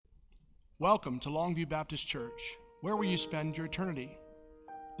Welcome to Longview Baptist Church. Where will you spend your eternity?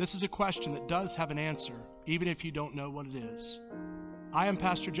 This is a question that does have an answer, even if you don't know what it is. I am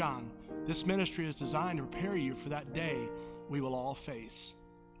Pastor John. This ministry is designed to prepare you for that day we will all face,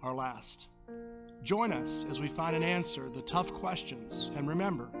 our last. Join us as we find an answer to the tough questions, and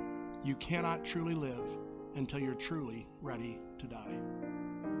remember, you cannot truly live until you're truly ready to die.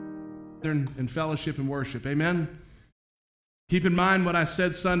 In fellowship and worship, amen? Keep in mind what I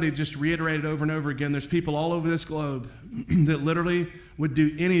said Sunday, just reiterated over and over again. There's people all over this globe that literally would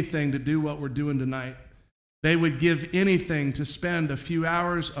do anything to do what we're doing tonight. They would give anything to spend a few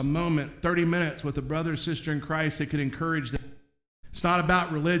hours, a moment, 30 minutes with a brother or sister in Christ that could encourage them. It's not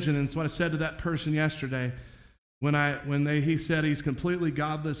about religion, and it's what I said to that person yesterday. He said he's completely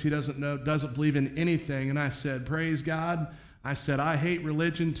godless, he doesn't believe in anything, and I said, praise God. I said, I hate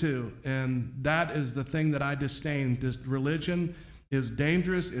religion too, and that is the thing that I disdain. Religion is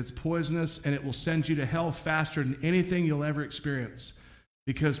dangerous, it's poisonous, and it will send you to hell faster than anything you'll ever experience.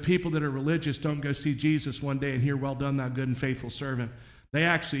 Because people that are religious don't go see Jesus one day and hear, well done, thou good and faithful servant. They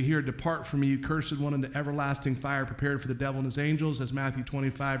actually hear, depart from me, you cursed one, into everlasting fire prepared for the devil and his angels, as Matthew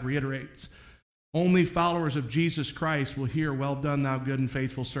 25 reiterates. Only followers of Jesus Christ will hear, well done, thou good and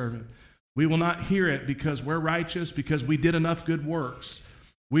faithful servant. We will not hear it because we're righteous, because we did enough good works.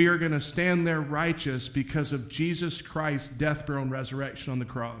 We are going to stand there righteous because of Jesus Christ's death, burial, and resurrection on the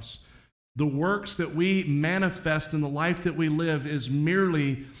cross. The works that we manifest in the life that we live is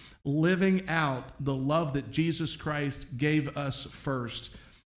merely living out the love that Jesus Christ gave us first.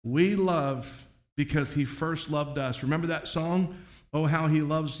 We love because he first loved us. Remember that song? Oh, how he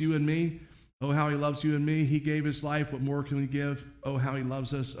loves you and me. Oh, how he loves you and me. He gave his life. What more can we give? Oh, how he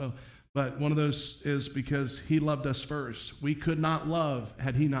loves us. Oh. But one of those is because he loved us first. We could not love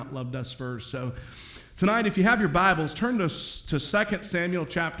had he not loved us first. So tonight, if you have your Bibles, turn to 2 Samuel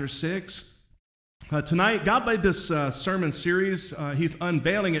chapter 6. Tonight, God laid this sermon series. He's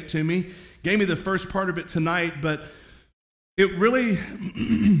unveiling it to me. Gave me the first part of it tonight, but it really,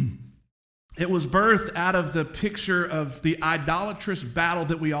 it was birthed out of the picture of the idolatrous battle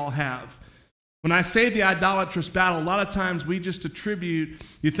that we all have. When I say the idolatrous battle, a lot of times we just attribute,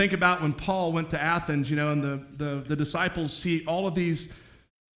 you think about when Paul went to Athens, and the disciples see all of these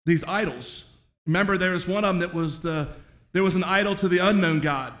idols. Remember, there was one of them that was there was an idol to the unknown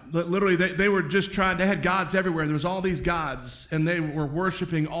God. Literally, they were just they had gods everywhere. There was all these gods, and they were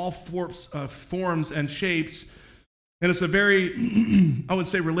worshiping all forms and shapes. And it's a very, I would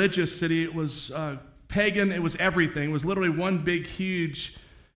say, religious city. It was pagan. It was everything. It was literally one big, huge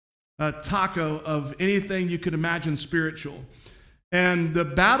taco of anything you could imagine spiritual. And the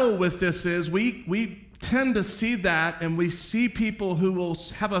battle with this is we tend to see that, and we see people who will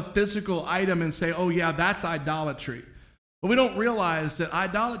have a physical item and say, oh yeah, that's idolatry. But we don't realize that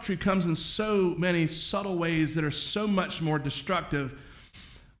idolatry comes in so many subtle ways that are so much more destructive.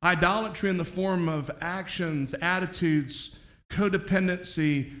 Idolatry in the form of actions, attitudes,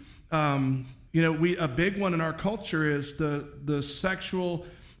 codependency. A big one in our culture is the sexual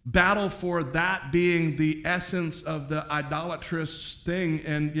battle for that being the essence of the idolatrous thing.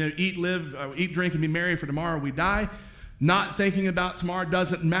 And eat, drink, and be merry, for tomorrow we die. Not thinking about tomorrow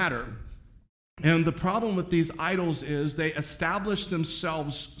doesn't matter. And the problem with these idols is they establish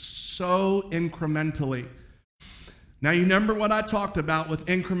themselves so incrementally. Now, you remember what I talked about with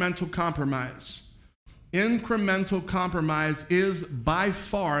incremental compromise. Incremental compromise is by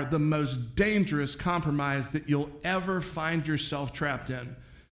far the most dangerous compromise that you'll ever find yourself trapped in.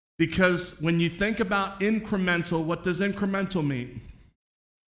 Because when you think about incremental, what does incremental mean?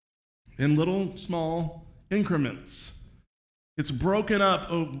 In little, small increments. It's broken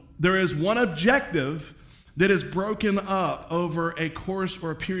up. There is one objective that is broken up over a course or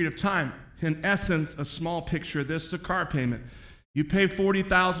a period of time. In essence, a small picture of this is a car payment. You pay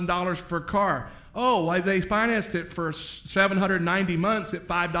 $40,000 for a car. Oh, well, they financed it for 790 months at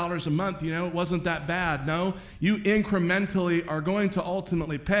 $5 a month. It wasn't that bad. No, you incrementally are going to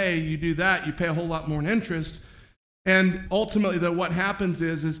ultimately pay. You do that, you pay a whole lot more in interest. And ultimately, though, what happens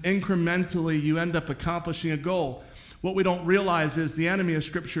is incrementally you end up accomplishing a goal. What we don't realize is the enemy, as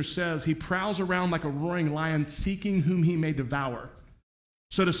Scripture says, he prowls around like a roaring lion seeking whom he may devour.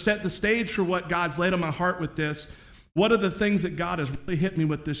 So to set the stage for what God's laid on my heart with this, one of the things that God has really hit me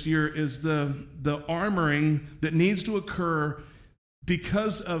with this year is the armoring that needs to occur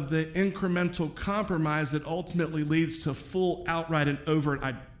because of the incremental compromise that ultimately leads to full, outright, and overt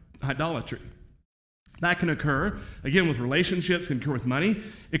idolatry. That can occur, again, with relationships, it can occur with money,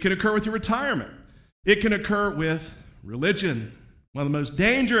 it can occur with your retirement, it can occur with religion, one of the most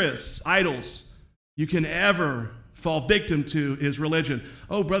dangerous idols you can ever fall victim to is religion.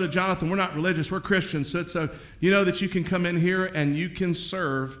 Oh, Brother Jonathan, we're not religious, we're Christians. So it's you know that you can come in here and you can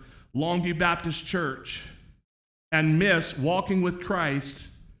serve Longview Baptist Church and miss walking with Christ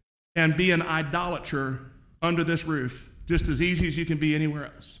and be an idolater under this roof just as easy as you can be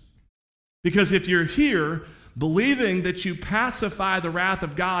anywhere else. Because if you're here believing that you pacify the wrath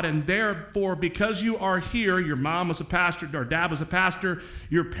of God, and therefore because you are here, your mom was a pastor, or dad was a pastor,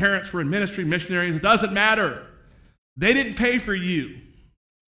 your parents were in ministry, missionaries, it doesn't matter. They didn't pay for you.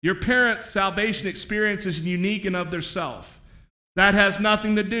 Your parents' salvation experience is unique and of their self. That has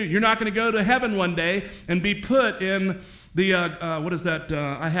nothing to do. You're not going to go to heaven one day and be put in the,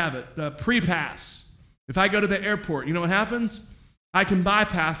 I have it, pre-pass. If I go to the airport, you know what happens? I can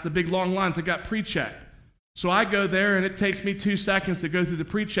bypass the big long lines. I got pre-check. So I go there and it takes me 2 seconds to go through the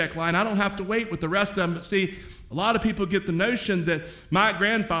pre-check line. I don't have to wait with the rest of them. But see, a lot of people get the notion that my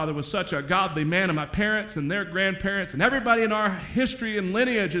grandfather was such a godly man, and my parents and their grandparents and everybody in our history and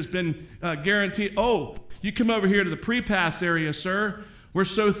lineage has been guaranteed. Oh, you come over here to the pre-pass area, sir. We're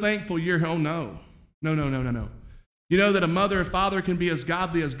so thankful you're here. Oh, no. No. You know that a mother or father can be as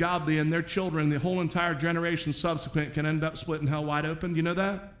godly, and their children, the whole entire generation subsequent, can end up splitting hell wide open. Do you know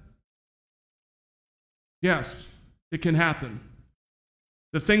that? Yes, it can happen.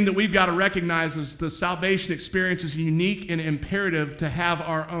 The thing that we've got to recognize is the salvation experience is unique and imperative to have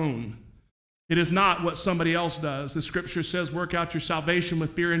our own. It is not what somebody else does. The scripture says, work out your salvation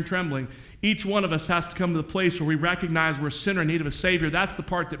with fear and trembling. Each one of us has to come to the place where we recognize we're a sinner in need of a Savior. That's the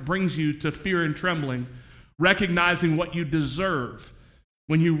part that brings you to fear and trembling, recognizing what you deserve.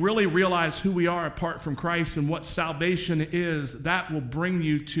 When you really realize who we are apart from Christ and what salvation is, that will bring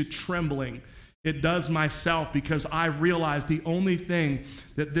you to trembling. It does myself, because I realize the only thing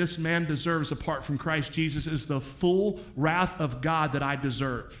that this man deserves apart from Christ Jesus is the full wrath of God that I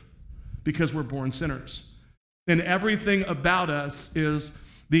deserve, because we're born sinners. And everything about us is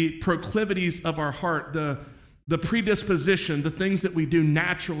the proclivities of our heart, the predisposition, the things that we do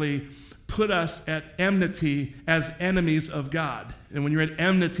naturally put us at enmity as enemies of God. And when you're at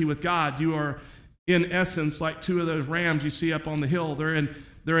enmity with God, you are in essence like two of those rams you see up on the hill.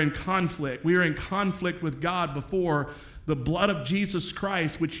 They're in conflict. We are in conflict with God before the blood of Jesus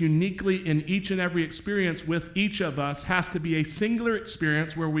Christ, which uniquely in each and every experience with each of us has to be a singular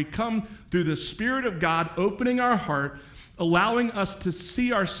experience where we come through the Spirit of God, opening our heart, allowing us to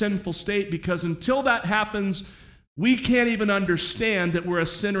see our sinful state, because until that happens, we can't even understand that we're a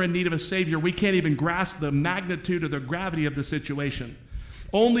sinner in need of a Savior. We can't even grasp the magnitude or the gravity of the situation.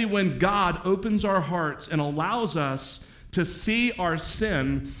 Only when God opens our hearts and allows us to see our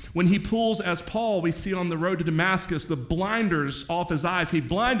sin, when he pulls, as Paul we see on the road to Damascus, the blinders off his eyes. He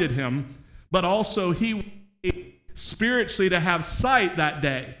blinded him, but also he spiritually to have sight that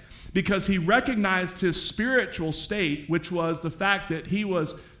day, because he recognized his spiritual state, which was the fact that he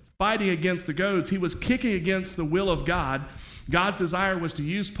was fighting against the goads. He was kicking against the will of God. God's desire was to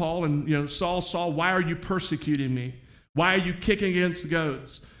use Paul, and Saul, why are you persecuting me? Why are you kicking against the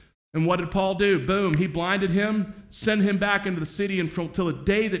goads? And what did Paul do? Boom, he blinded him, sent him back into the city, and until the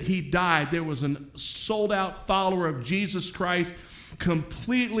day that he died, there was a sold-out follower of Jesus Christ,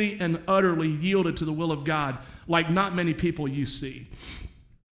 completely and utterly yielded to the will of God, like not many people you see.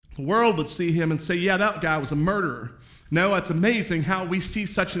 The world would see him and say, yeah, that guy was a murderer. No, it's amazing how we see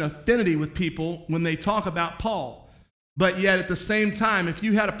such an affinity with people when they talk about Paul. But yet at the same time, if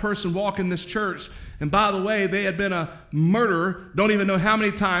you had a person walk in this church, and by the way, they had been a murderer, don't even know how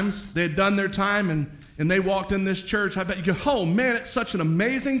many times they had done their time, and they walked in this church, I bet you go, oh man, it's such an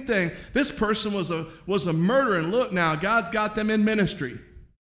amazing thing. This person was a murderer, and look now, God's got them in ministry.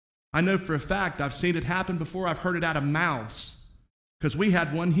 I know for a fact, I've seen it happen before. I've heard it out of mouths, because we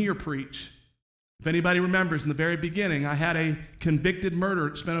had one here preach. If anybody remembers, in the very beginning, I had a convicted murderer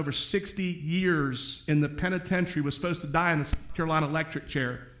that spent over 60 years in the penitentiary, was supposed to die in the South Carolina electric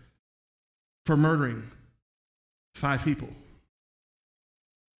chair for murdering 5 people.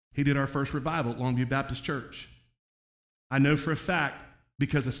 He did our first revival at Longview Baptist Church. I know for a fact,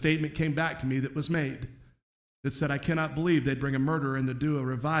 because a statement came back to me that was made that said, I cannot believe they'd bring a murderer in to do a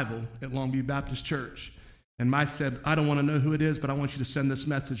revival at Longview Baptist Church. And I said, I don't want to know who it is, but I want you to send this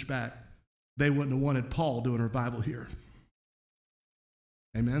message back. They wouldn't have wanted Paul doing revival here.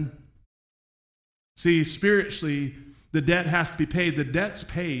 Amen? See, spiritually, the debt has to be paid. The debt's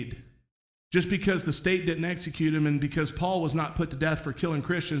paid. Just because the state didn't execute him and because Paul was not put to death for killing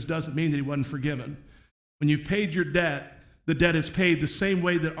Christians doesn't mean that he wasn't forgiven. When you've paid your debt, the debt is paid the same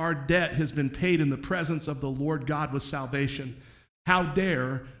way that our debt has been paid in the presence of the Lord God with salvation. How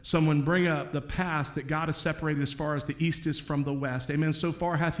dare someone bring up the past that God has separated as far as the east is from the west? Amen. So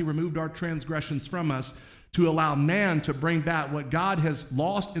far hath he removed our transgressions from us. to allow man to bring back what God has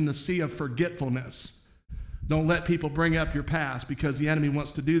lost in the sea of forgetfulness. Don't let people bring up your past, because the enemy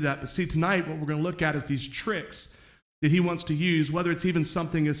wants to do that. But see, tonight what we're going to look at is these tricks that he wants to use, whether it's even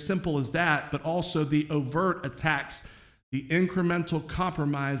something as simple as that, but also the overt attacks, the incremental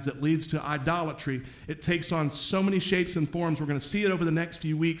compromise that leads to idolatry. It takes on so many shapes and forms. We're going to see it over the next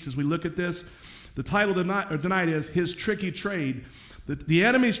few weeks as we look at this. The title tonight is His Tricky Trade. The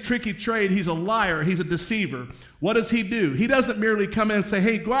enemy's tricky trade, he's a liar, he's a deceiver. What does he do? He doesn't merely come in and say,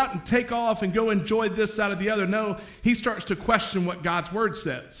 hey, go out and take off and go enjoy this, that, or the other. No, he starts to question what God's word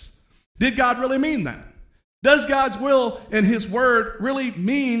says. Did God really mean that? Does God's will and his word really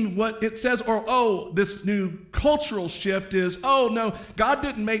mean what it says? Or, this new cultural shift is, no, God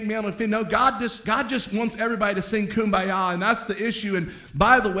didn't make male and female. No, God just wants everybody to sing Kumbaya, and that's the issue. And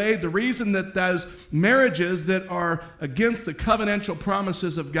by the way, the reason that those marriages that are against the covenantal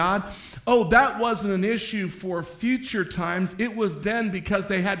promises of God, that wasn't an issue for future times. It was then because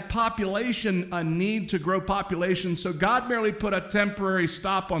they had a need to grow population. So God merely put a temporary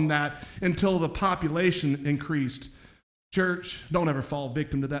stop on that until the population increased. Church, don't ever fall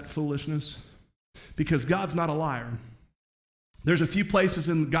victim to that foolishness, because God's not a liar. There's a few places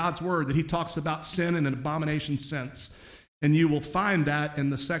in God's word that he talks about sin in an abomination sense, and you will find that in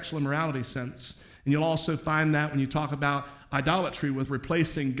the sexual immorality sense, and you'll also find that when you talk about idolatry with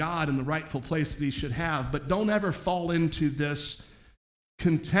replacing God in the rightful place that he should have. But don't ever fall into this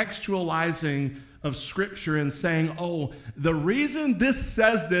contextualizing of Scripture and saying, the reason this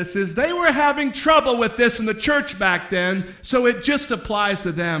says this is they were having trouble with this in the church back then, so it just applies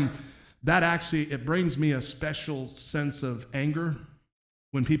to them. That actually, it brings me a special sense of anger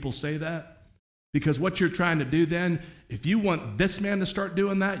when people say that, because what you're trying to do then, if you want this man to start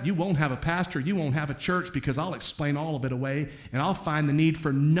doing that, you won't have a pastor, you won't have a church, because I'll explain all of it away, and I'll find the need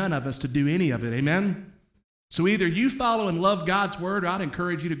for none of us to do any of it. Amen? So either you follow and love God's word, or I'd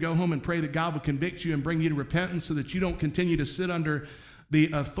encourage you to go home and pray that God would convict you and bring you to repentance so that you don't continue to sit under the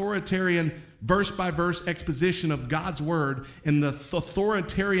authoritarian verse-by-verse exposition of God's word and the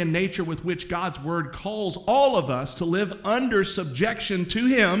authoritarian nature with which God's word calls all of us to live under subjection to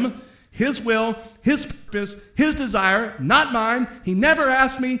him, his will, his purpose, his desire, not mine. He never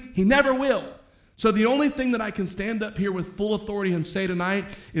asked me, he never will. So the only thing that I can stand up here with full authority and say tonight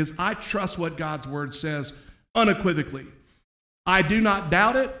is I trust what God's word says unequivocally. I do not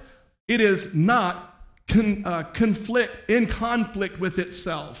doubt it. It is not in conflict with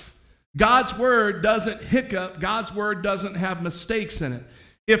itself. God's word doesn't hiccup. God's word doesn't have mistakes in it.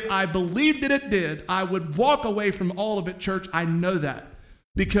 If I believed it did, I would walk away from all of it, church. I know that,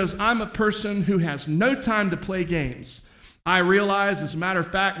 because I'm a person who has no time to play games. I realize, as a matter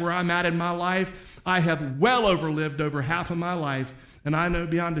of fact, where I'm at in my life, I have well overlived over half of my life, and I know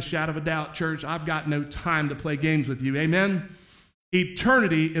beyond a shadow of a doubt, church, I've got no time to play games with you. Amen?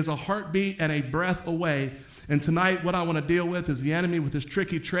 Eternity is a heartbeat and a breath away. And tonight, what I want to deal with is the enemy with his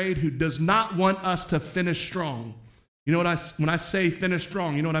tricky trade, who does not want us to finish strong. You know what when I say finish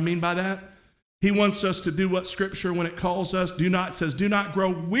strong, you know what I mean by that? He wants us to do what Scripture, when it calls us, do not grow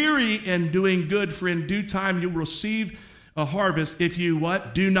weary in doing good, for in due time you'll receive a harvest if you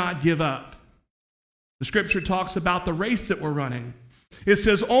what? Do not give up. The Scripture talks about the race that we're running. It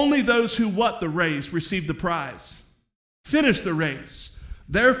says only those who the race receive the prize. Finish the race.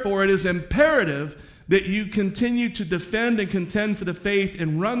 Therefore, it is imperative that you continue to defend and contend for the faith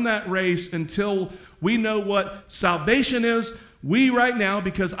and run that race until we know what salvation is. We right now,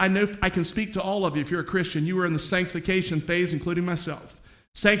 because I know I can speak to all of you, if you're a Christian, you are in the sanctification phase, including myself.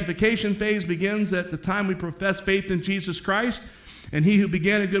 Sanctification phase begins at the time we profess faith in Jesus Christ, and he who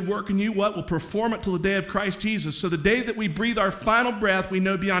began a good work in you, will perform it till the day of Christ Jesus. So the day that we breathe our final breath, we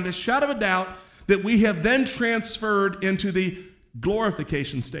know beyond a shadow of a doubt that we have then transferred into the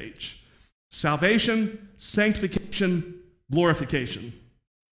glorification stage. Salvation, sanctification, glorification.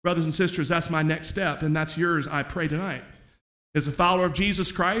 Brothers and sisters, that's my next step, and that's yours, I pray tonight. As a follower of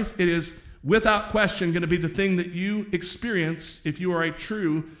Jesus Christ, it is without question going to be the thing that you experience if you are a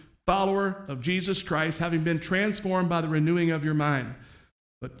true follower of Jesus Christ, having been transformed by the renewing of your mind.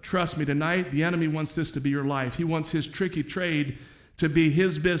 But trust me, tonight, the enemy wants this to be your life. He wants his tricky trade to be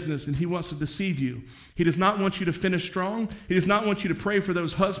his business, and he wants to deceive you. He does not want you to finish strong. He does not want you to pray for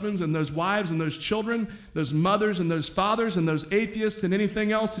those husbands and those wives and those children, those mothers and those fathers and those atheists and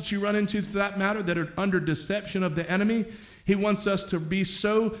anything else that you run into, for that matter, that are under deception of the enemy. He wants us to be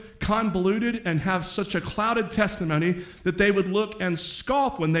so convoluted and have such a clouded testimony that they would look and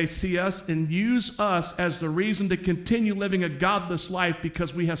scoff when they see us and use us as the reason to continue living a godless life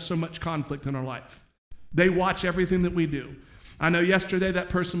because we have so much conflict in our life. They watch everything that we do. I know yesterday that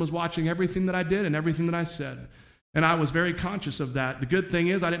person was watching everything that I did and everything that I said. And I was very conscious of that. The good thing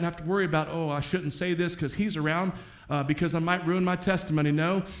is I didn't have to worry about, I shouldn't say this because he's around, because I might ruin my testimony.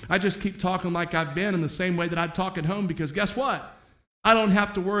 No, I just keep talking like I've been in the same way that I'd talk at home, because guess what? I don't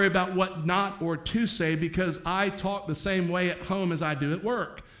have to worry about what not or to say, because I talk the same way at home as I do at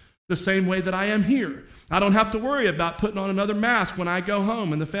work, the same way that I am here. I don't have to worry about putting on another mask when I go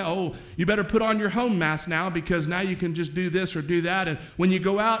home, and you better put on your home mask now, because now you can just do this or do that. And when you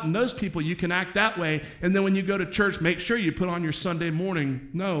go out and those people, you can act that way. And then when you go to church, make sure you put on your Sunday morning.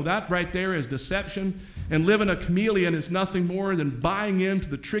 No, that right there is deception. And living a chameleon is nothing more than buying into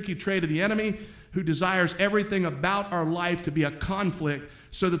the tricky trade of the enemy, who desires everything about our life to be a conflict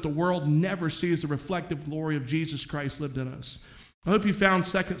so that the world never sees the reflective glory of Jesus Christ lived in us. I hope you found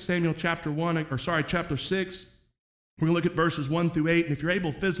 2 Samuel chapter 6. We're going to look at verses 1 through 8. And if you're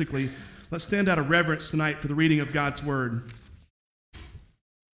able physically, let's stand out of reverence tonight for the reading of God's word.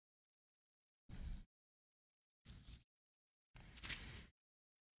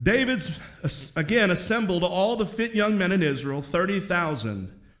 David again assembled all the fit young men in Israel,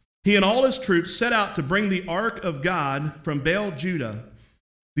 30,000. He and all his troops set out to bring the ark of God from Baal, Judah.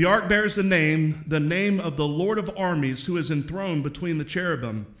 The ark bears the name of the Lord of armies, who is enthroned between the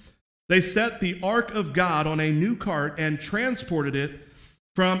cherubim. They set the ark of God on a new cart and transported it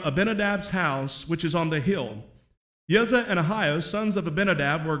from Abinadab's house, which is on the hill. Uzzah and Ahio, sons of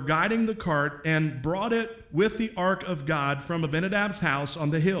Abinadab, were guiding the cart and brought it with the ark of God from Abinadab's house on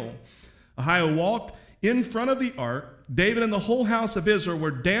the hill. Ahio walked in front of the ark. David and the whole house of Israel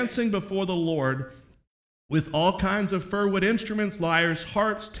were dancing before the Lord with all kinds of firwood instruments, lyres,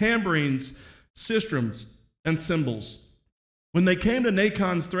 harps, tambourines, sistrums, and cymbals. When they came to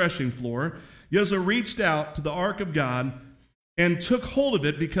Nachon's threshing floor, Uzzah reached out to the ark of God and took hold of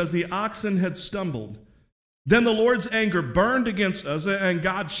it because the oxen had stumbled. Then the Lord's anger burned against Uzzah, and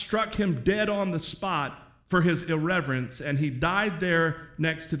God struck him dead on the spot for his irreverence, and he died there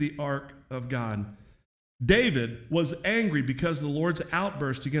next to the ark of God. David was angry because of the Lord's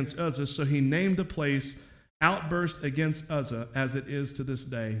outburst against Uzzah, so he named the place Outburst Against Uzzah, as it is to this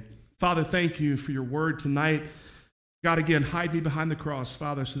day. Father, thank you for your word tonight. God, again, hide me behind the cross,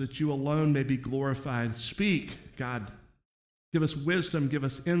 Father, so that you alone may be glorified. Speak, God. Give us wisdom, give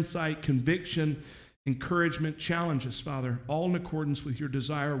us insight, conviction, encouragement, challenge us, Father, all in accordance with your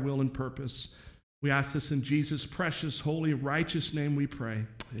desire, will, and purpose. We ask this in Jesus' precious, holy, righteous name we pray.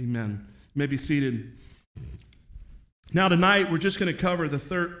 Amen. You may be seated. Now tonight, we're just going to cover the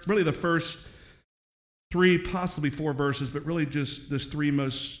first 3, possibly 4 verses, but really just this 3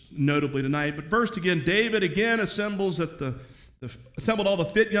 most notably tonight. But first, again, David again assembled all the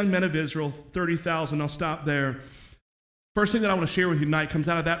fit young men of Israel, 30,000. I'll stop there. First thing that I want to share with you tonight comes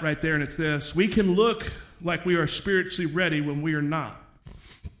out of that right there, and it's this. We can look like we are spiritually ready when we are not.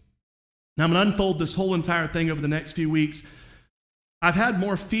 Now, I'm going to unfold this whole entire thing over the next few weeks. I've had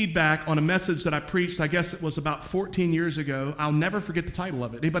more feedback on a message that I preached, I guess it was about 14 years ago. I'll never forget the title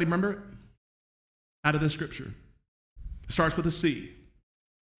of it. Anybody remember it? Out of this scripture. It starts with a C.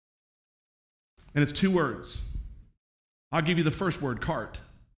 And it's 2 words. I'll give you the first word, cart.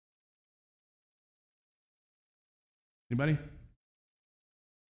 Anybody?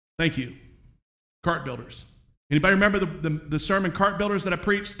 Thank you. Cart builders. Anybody remember the sermon Cart Builders that I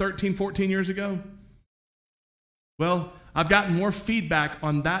preached 13, 14 years ago? Well, I've gotten more feedback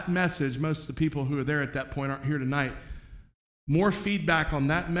on that message. Most of the people who are there at that point aren't here tonight. More feedback on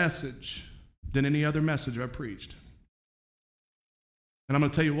that message than any other message I've preached. And I'm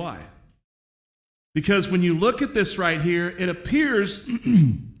going to tell you why. Because when you look at this right here, it appears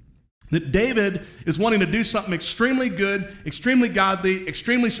that David is wanting to do something extremely good, extremely godly,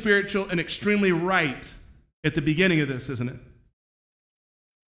 extremely spiritual, and extremely right at the beginning of this, isn't it?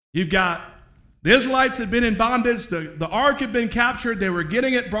 You've got the Israelites had been in bondage, the ark had been captured, they were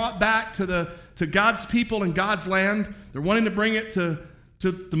getting it brought back to God's people and God's land. They're wanting to bring it to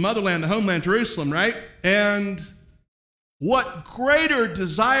the motherland, the homeland, Jerusalem, right? And what greater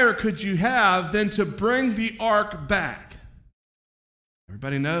desire could you have than to bring the ark back?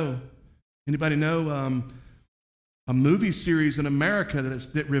 Anybody know a movie series in America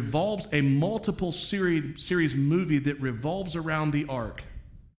that revolves, a multiple series movie that revolves around the ark?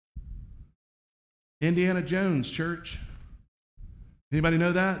 Indiana Jones, church. Anybody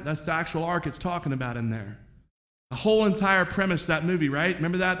know that? That's the actual ark it's talking about in there. The whole entire premise of that movie, right?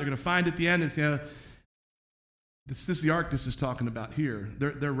 Remember that? They're going to find at the end, this is the ark this is talking about here.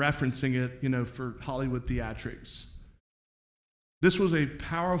 They're referencing it, for Hollywood theatrics. This was a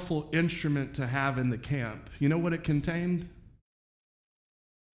powerful instrument to have in the camp. You know what it contained?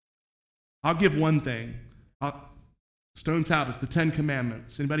 I'll give one thing. Stone tablets, the 10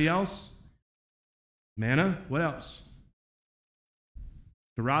 Commandments. Anybody else? Manna. What else?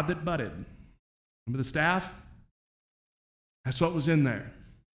 The rod that budded. Remember the staff? That's what was in there.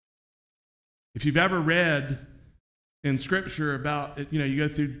 If you've ever read in Scripture about, you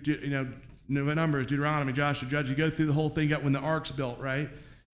go through, Numbers, Deuteronomy, Joshua, Judges, you go through the whole thing when the ark's built, right?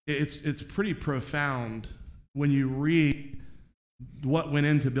 It's pretty profound when you read what went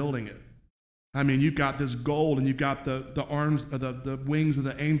into building it. I mean, you've got this gold, and you've got the arms, the wings of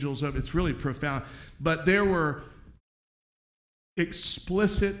the angels. It's really profound. But there were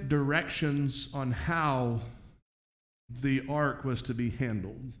explicit directions on how the ark was to be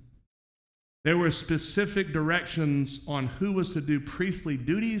handled. There were specific directions on who was to do priestly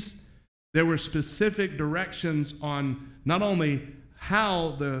duties. There were specific directions on not only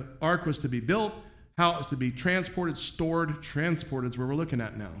how the ark was to be built, how it was to be transported, stored. Transported is where we're looking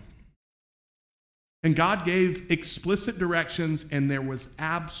at now. And God gave explicit directions, and there was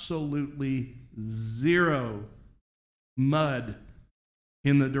absolutely zero mud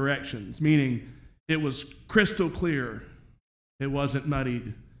in the directions, meaning it was crystal clear. It wasn't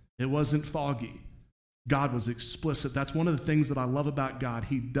muddied. It wasn't foggy. God was explicit. That's one of the things that I love about God.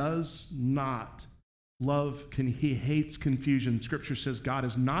 He does not he hates confusion. Scripture says God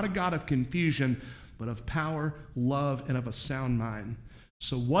is not a God of confusion, but of power, love, and of a sound mind.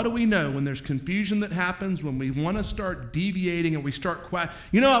 So what do we know when there's confusion that happens, when we want to start deviating and we start I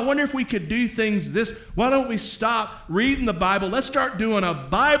wonder if we could do things this. Why don't we stop reading the Bible? Let's start doing a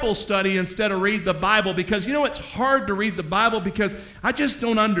Bible study instead of read the Bible, because it's hard to read the Bible because I just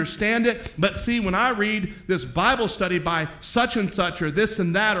don't understand it. But see, when I read this Bible study by such and such or this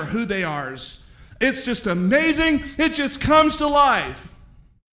and that or who they are, it's just amazing. It just comes to life.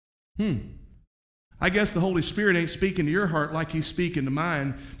 I guess the Holy Spirit ain't speaking to your heart like he's speaking to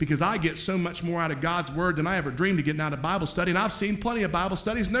mine, because I get so much more out of God's Word than I ever dreamed of getting out of Bible study, and I've seen plenty of Bible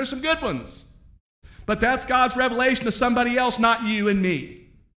studies, and there's some good ones. But that's God's revelation to somebody else, not you and me.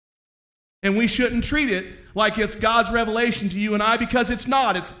 And we shouldn't treat it like it's God's revelation to you and I, because it's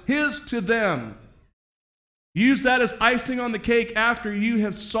not. It's His to them. Use that as icing on the cake after you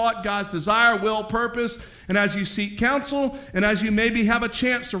have sought God's desire, will, purpose, and as you seek counsel, and as you maybe have a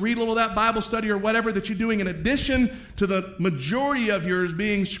chance to read a little of that Bible study or whatever that you're doing in addition to the majority of yours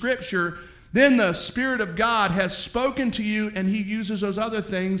being Scripture, then the Spirit of God has spoken to you, and He uses those other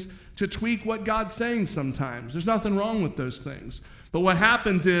things to tweak what God's saying sometimes. There's nothing wrong with those things. But what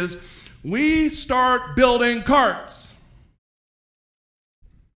happens is we start building carts.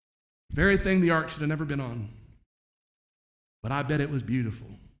 Very thing the ark should have never been on. But I bet it was beautiful.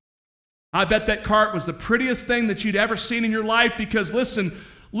 I bet that cart was the prettiest thing that you'd ever seen in your life, because listen,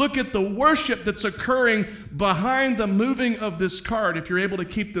 look at the worship that's occurring behind the moving of this cart. If you're able to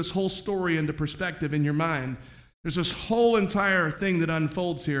keep this whole story into perspective in your mind, there's this whole entire thing that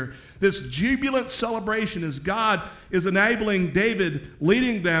unfolds here. This jubilant celebration as God is enabling David,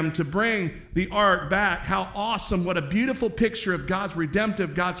 leading them to bring the ark back. How awesome. What a beautiful picture of God's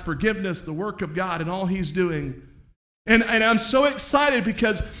redemptive, God's forgiveness, the work of God and all He's doing. And I'm so excited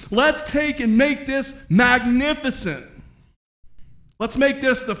because let's take and make this magnificent. Let's make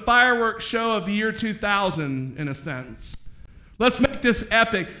this the fireworks show of the year 2000 in a sense. Let's make this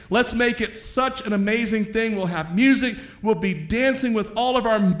epic. Let's make it such an amazing thing. We'll have music. We'll be dancing with all of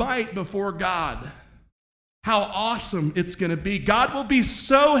our might before God. How awesome it's going to be. God will be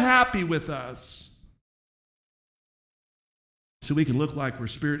so happy with us. So we can look like we're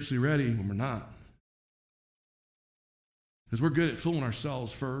spiritually ready when we're not. Because we're good at fooling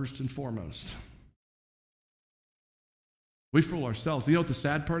ourselves first and foremost. We fool ourselves. You know what the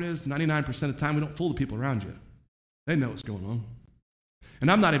sad part is? 99% of the time we don't fool the people around you. They know what's going on.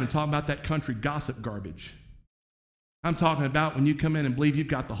 And I'm not even talking about that country gossip garbage. I'm talking about when you come in and believe you've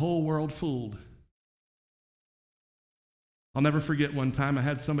got the whole world fooled. I'll never forget one time I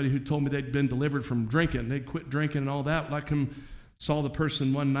had somebody who told me they'd been delivered from drinking. They'd quit drinking and all that. I saw the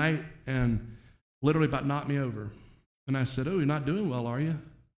person one night and literally about knocked me over. And I said, "Oh, you're not doing well, are you?"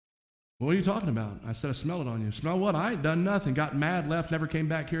 "What are you talking about?" I said, "I smell it on you." "Smell what?" "I ain't done nothing." Got mad, left, never came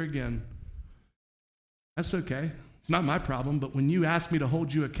back here again. That's okay. It's not my problem, but when you ask me to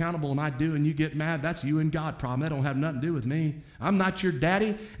hold you accountable and I do and you get mad, that's you and God problem. That don't have nothing to do with me. I'm not your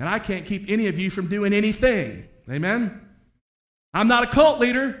daddy, and I can't keep any of you from doing anything. Amen? I'm not a cult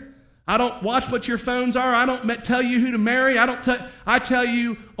leader. I don't watch what your phones are. I don't tell you who to marry. I tell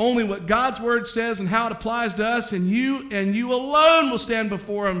you only what God's word says and how it applies to us, and you alone will stand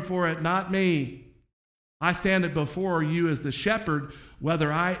before Him for it, not me. I stand before you as the shepherd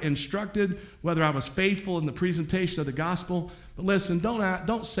whether I instructed, whether I was faithful in the presentation of the gospel. But listen,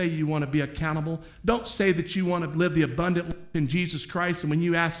 don't say you want to be accountable. Don't say that you want to live the abundant life in Jesus Christ, and when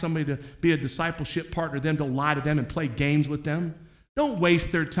you ask somebody to be a discipleship partner, then to lie to them and play games with them. Don't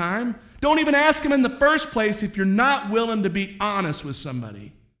waste their time. Don't even ask them in the first place if you're not willing to be honest with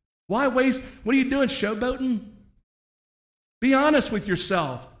somebody. Why waste? What are you doing, showboating? Be honest with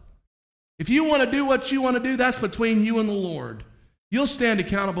yourself. If you want to do what you want to do, that's between you and the Lord. You'll stand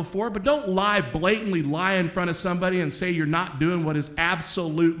accountable for it, but don't blatantly lie in front of somebody and say you're not doing what is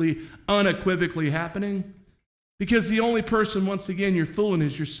absolutely, unequivocally happening. Because the only person, once again, you're fooling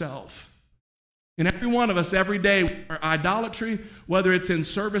is yourself. And every one of us, every day, our idolatry, whether it's in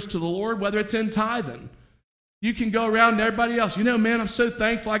service to the Lord, whether it's in tithing. You can go around to everybody else. You know, man, I'm so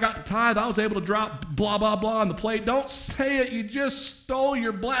thankful I got to tithe. I was able to drop blah, blah, blah on the plate. Don't say it. You just stole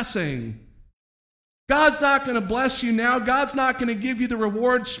your blessing. God's not going to bless you now. God's not going to give you the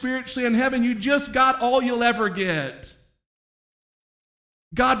reward spiritually in heaven. You just got all you'll ever get.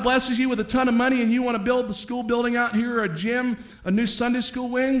 God blesses you with a ton of money and you want to build the school building out here, or a gym, a new Sunday school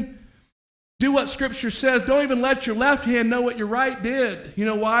wing. Do what Scripture says. Don't even let your left hand know what your right did. You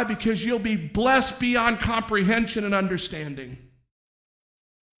know why? Because you'll be blessed beyond comprehension and understanding.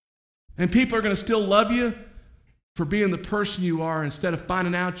 And people are going to still love you for being the person you are, instead of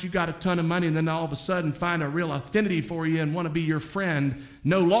finding out you got a ton of money and then all of a sudden find a real affinity for you and want to be your friend.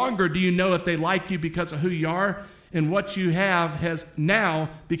 No longer do you know if they like you because of who you are, and what you have has now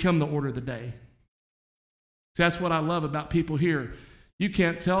become the order of the day. So that's what I love about people here. You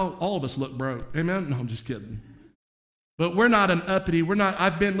can't tell, all of us look broke. Amen? No, I'm just kidding. But we're not an uppity,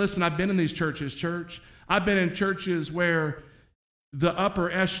 I've been in these churches, church. I've been in churches where the upper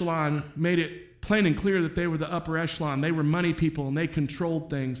echelon made it plain and clear that they were the upper echelon. They were money people and they controlled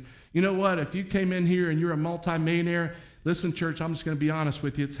things. You know what? If you came in here and you're a multimillionaire, listen, church, I'm just going to be honest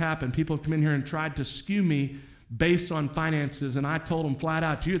with you. It's happened. People have come in here and tried to skew me based on finances, and I told them flat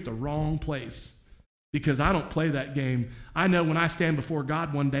out, you're at the wrong place, because I don't play that game. I know when I stand before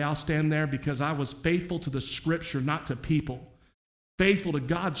God one day, I'll stand there because I was faithful to the Scripture, not to people. Faithful to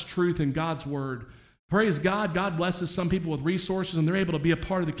God's truth and God's word. Praise God. God blesses some people with resources and they're able to be a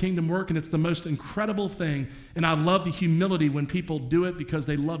part of the kingdom work, and it's the most incredible thing. And I love the humility when people do it because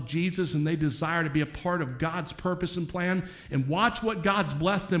they love Jesus and they desire to be a part of God's purpose and plan. And watch what God's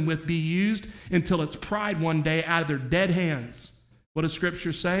blessed them with be used until it's pried one day out of their dead hands. What does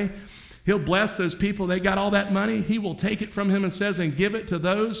Scripture say? He'll bless those people. They got all that money. He will take it from him and says, and give it to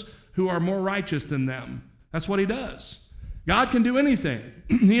those who are more righteous than them. That's what he does. God can do anything.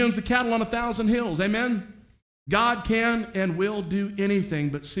 He owns the cattle on 1,000 hills. Amen? God can and will do anything.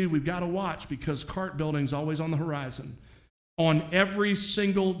 But see, we've got to watch, because cart building's always on the horizon. On every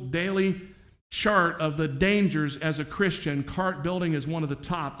single daily chart of the dangers as a Christian, cart building is one of the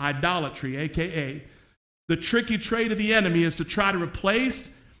top. Idolatry, a.k.a. the tricky trade of the enemy, is to try to replace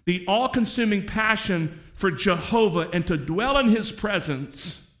the all-consuming passion for Jehovah and to dwell in his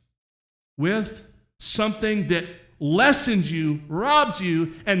presence with something that lessens you, robs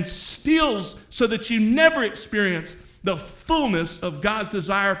you, and steals so that you never experience the fullness of God's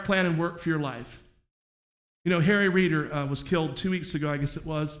desire, plan, and work for your life. You know, Harry Reeder was killed 2 weeks ago, I guess it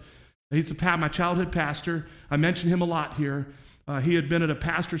was. He's my childhood pastor. I mention him a lot here. He had been at a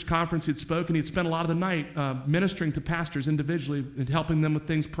pastor's conference. He'd spoken. He'd spent a lot of the night ministering to pastors individually and helping them with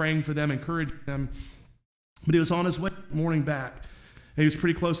things, praying for them, encouraging them. But he was on his way morning back. And he was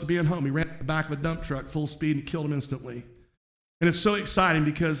pretty close to being home. He ran at the back of a dump truck full speed and killed him instantly. And it's so exciting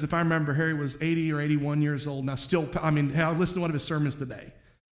because if I remember, Harry was 80 or 81 years old. Now I was listening to one of his sermons today.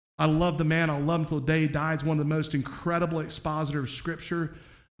 I love the man. I'll love him until the day he dies. One of the most incredible expositors of Scripture.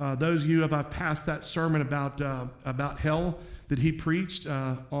 Those of you I've passed that sermon about hell that he preached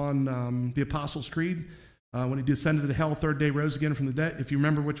on the Apostles' Creed. When he descended to hell, third day rose again from the dead. If you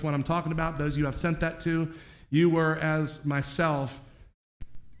remember which one I'm talking about, those of you I've sent that to, you were, as myself,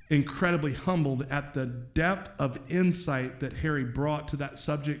 incredibly humbled at the depth of insight that Harry brought to that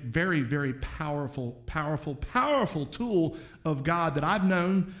subject. Very, very powerful, powerful, powerful tool of God that I've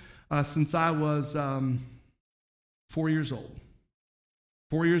known since I was 4 years old.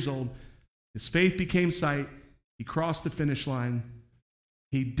 4 years old. His faith became sight. He crossed the finish line.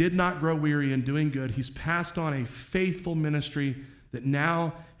 He did not grow weary in doing good. He's passed on a faithful ministry that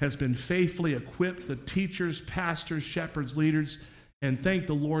now has been faithfully equipped, the teachers, pastors, shepherds, leaders, and thank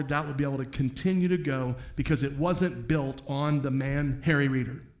the Lord that will be able to continue to go, because it wasn't built on the man Harry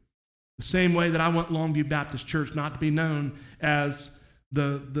Reeder. The same way that I want Longview Baptist Church not to be known as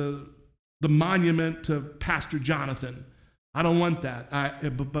the monument to Pastor Jonathan. I don't want that.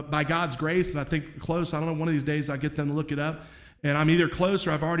 But by God's grace, and I think close, I don't know, one of these days I get them to look it up. And I'm either close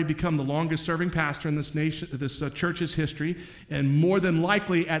or I've already become the longest serving pastor in this nation, this church's history. And more than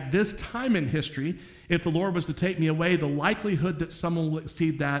likely at this time in history, if the Lord was to take me away, the likelihood that someone will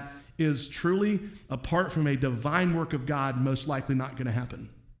exceed that is truly, apart from a divine work of God, most likely not going to happen.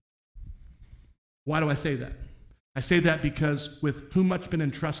 Why do I say that? I say that because with whom much been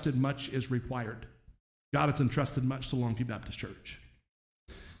entrusted, much is required. God has entrusted much to Longview Baptist Church.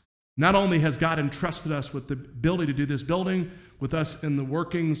 Not only has God entrusted us with the ability to do this building, with us in the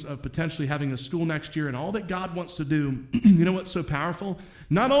workings of potentially having a school next year and all that God wants to do, you know what's so powerful?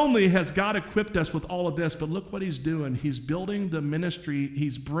 Not only has God equipped us with all of this, but look what he's doing. He's building the ministry.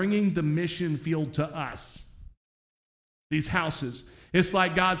 He's bringing the mission field to us. These houses. It's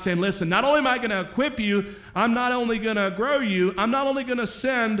like God saying, listen, not only am I going to equip you, I'm not only going to grow you, I'm not only going to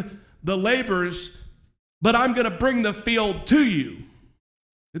send the laborers, but I'm going to bring the field to you.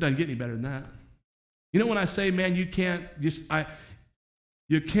 It doesn't get any better than that. You know when I say, man, you can't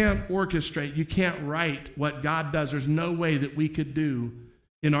orchestrate, you can't write what God does. There's no way that we could do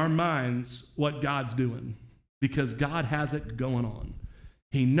in our minds what God's doing because God has it going on.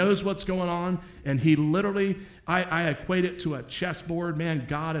 He knows what's going on, and he literally, I equate it to a chessboard. Man,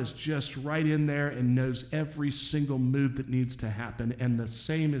 God is just right in there and knows every single move that needs to happen, and the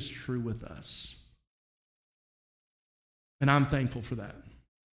same is true with us. And I'm thankful for that.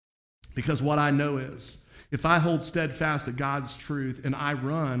 Because what I know is, if I hold steadfast to God's truth and I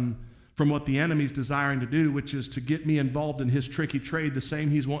run from what the enemy's desiring to do, which is to get me involved in his tricky trade, the same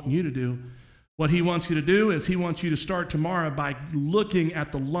he's wanting you to do, what he wants you to do is he wants you to start tomorrow by looking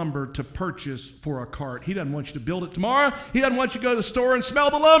at the lumber to purchase for a cart. He doesn't want you to build it tomorrow. He doesn't want you to go to the store and smell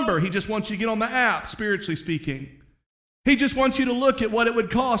the lumber. He just wants you to get on the app, spiritually speaking. He just wants you to look at what it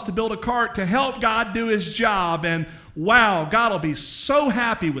would cost to build a cart to help God do his job, and wow, God will be so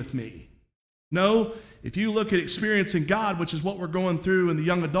happy with me. No, if you look at experiencing God, which is what we're going through in the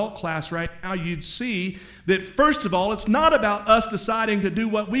young adult class right now, you'd see that, first of all, it's not about us deciding to do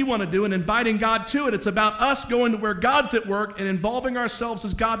what we want to do and inviting God to it. It's about us going to where God's at work and involving ourselves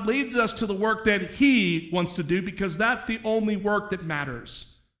as God leads us to the work that he wants to do, because that's the only work that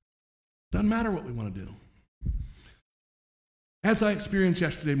matters. Doesn't matter what we want to do. As I experienced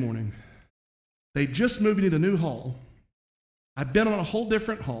yesterday morning, they just moved me to the new hall. I've been on a whole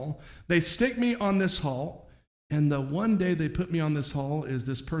different hall. They stick me on this hall, and the one day they put me on this hall is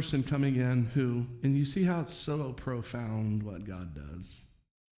this person coming in who, and you see how it's so profound what God does.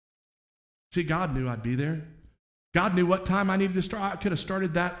 See, God knew I'd be there. God knew what time I needed to start. I could have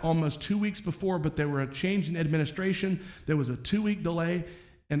started that almost 2 weeks before, but there were a change in administration. There was a 2-week delay,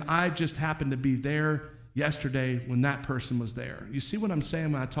 and I just happened to be there yesterday when that person was there. You see what I'm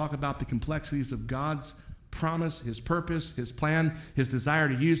saying when I talk about the complexities of God's promise, his purpose, his plan, his desire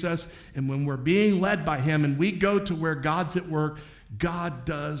to use us. And when we're being led by him and we go to where God's at work, God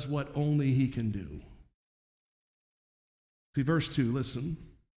does what only he can do. See, verse 2, listen.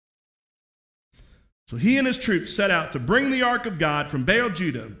 So he and his troops set out to bring the ark of God from Baal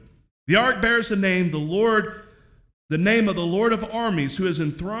Judah. The ark bears the name of the Lord of armies, who is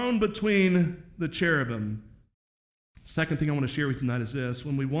enthroned between the cherubim. Second thing I want to share with you tonight is this.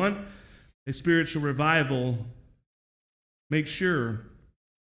 When we want a spiritual revival, make sure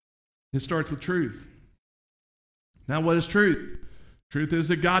it starts with truth. Now, what is truth? Truth is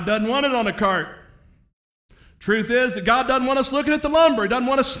that God doesn't want it on a cart. Truth is that God doesn't want us looking at the lumber. He doesn't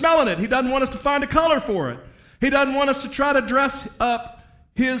want us smelling it. He doesn't want us to find a color for it. He doesn't want us to try to dress up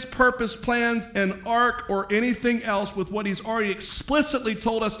his purpose, plans, and ark or anything else with what he's already explicitly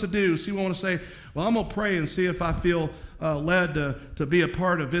told us to do. So you want to say, well, I'm going to pray and see if I feel led to be a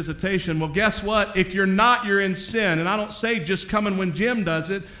part of visitation. Well, guess what? If you're not, you're in sin. And I don't say just coming when Jim does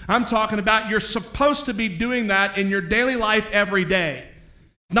it. I'm talking about you're supposed to be doing that in your daily life every day.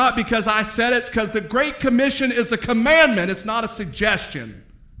 Not because I said it, it's because the Great Commission is a commandment. It's not a suggestion.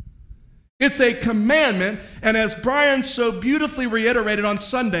 It's a commandment, and as Brian so beautifully reiterated on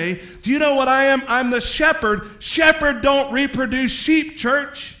Sunday, do you know what I am? I'm the shepherd. Shepherd don't reproduce sheep,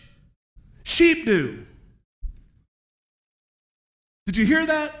 church. Sheep do. Did you hear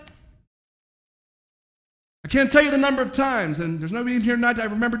that? I can't tell you the number of times, and there's nobody in here tonight that I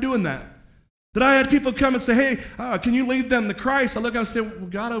remember doing that I had people come and say, hey, can you lead them to Christ? I look and say, well,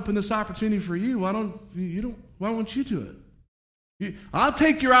 God opened this opportunity for you. Why don't you do it? I'll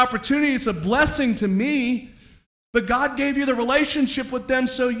take your opportunity. It's a blessing to me. But God gave you the relationship with them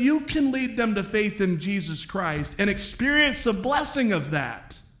so you can lead them to faith in Jesus Christ and experience the blessing of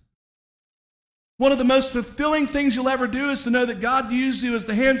that. One of the most fulfilling things you'll ever do is to know that God used you as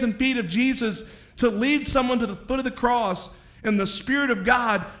the hands and feet of Jesus to lead someone to the foot of the cross and the Spirit of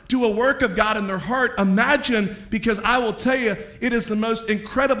God do a work of God in their heart, imagine, because I will tell you, it is the most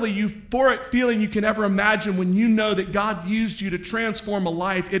incredibly euphoric feeling you can ever imagine when you know that God used you to transform a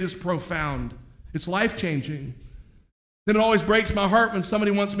life. It is profound. It's life-changing. Then it always breaks my heart when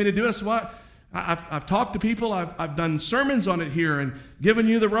somebody wants me to do it. So what? I've talked to people, I've done sermons on it here and given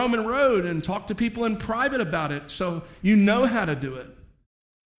you the Roman road and talked to people in private about it so you know how to do it.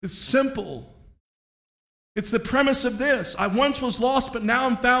 It's simple. It's the premise of this. I once was lost, but now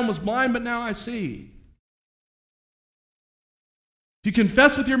I'm found, was blind, but now I see. If you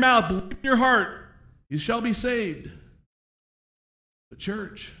confess with your mouth, believe in your heart, you shall be saved. But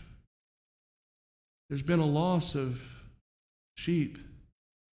church, there's been a loss of sheep.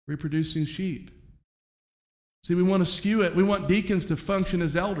 Reproducing sheep. See, we want to skew it. We want deacons to function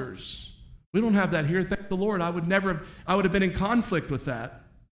as elders. We don't have that here. Thank the Lord. I would have been in conflict with that.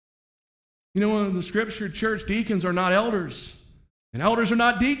 You know, in the Scripture, church deacons are not elders, and elders are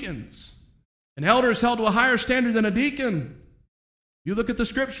not deacons. An elder is held to a higher standard than a deacon. You look at the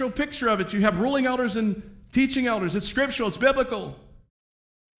scriptural picture of it. You have ruling elders and teaching elders. It's scriptural. It's biblical.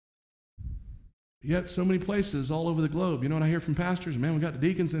 Yet so many places all over the globe, you know what I hear from pastors? Man, we got the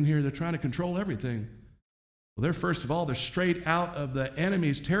deacons in here, they're trying to control everything. Well, they're straight out of the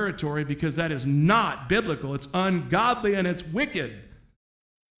enemy's territory because that is not biblical. It's ungodly and it's wicked.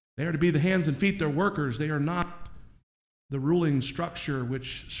 They are to be the hands and feet, they're workers. They are not the ruling structure,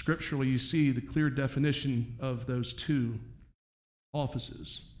 which scripturally you see the clear definition of those two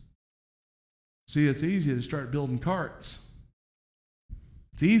offices. See, it's easy to start building carts.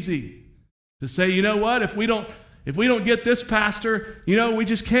 It's easy to say, you know what, if we don't get this pastor, you know, we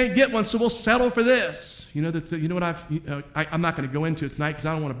just can't get one, so we'll settle for this. You know what I'm not going to go into it tonight because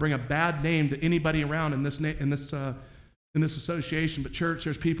I don't want to bring a bad name to anybody around in this association. But church,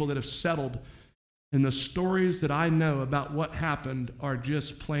 there's people that have settled, and the stories that I know about what happened are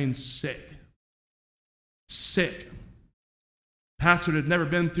just plain sick. Sick. Pastor had never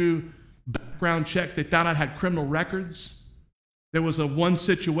been through background checks. They found out had criminal records. There was one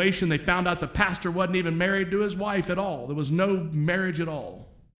situation, they found out the pastor wasn't even married to his wife at all. There was no marriage at all.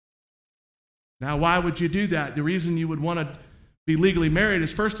 Now, why would you do that? The reason you would want to be legally married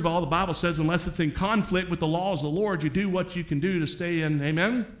is, first of all, the Bible says unless it's in conflict with the laws of the Lord, you do what you can do to stay in.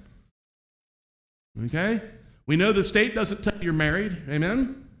 Amen? Okay? We know the state doesn't tell you you're married.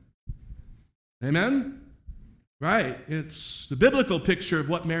 Amen? Amen? Right. It's the biblical picture of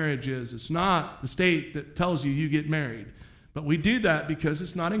what marriage is. It's not the state that tells you get married. But we do that because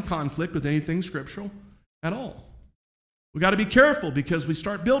it's not in conflict with anything scriptural at all. We got to be careful because we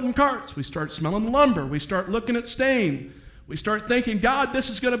start building carts. We start smelling the lumber. We start looking at stain. We start thinking, God, this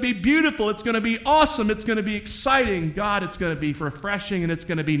is going to be beautiful. It's going to be awesome. It's going to be exciting. God, it's going to be refreshing and it's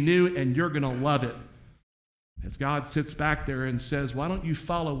going to be new and you're going to love it. As God sits back there and says, why don't you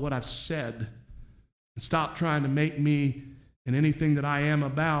follow what I've said and stop trying to make me and anything that I am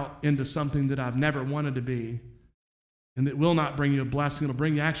about into something that I've never wanted to be. And that will not bring you a blessing. It'll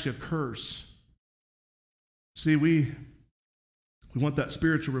bring you actually a curse. See, we want that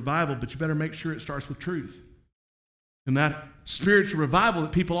spiritual revival, but you better make sure it starts with truth. And that spiritual revival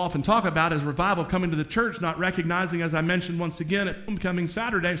that people often talk about is revival coming to the church, not recognizing, as I mentioned once again at Homecoming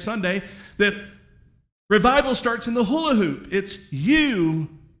Sunday, that revival starts in the hula hoop. It's you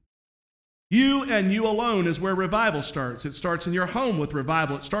and you alone is where revival starts. It starts in your home with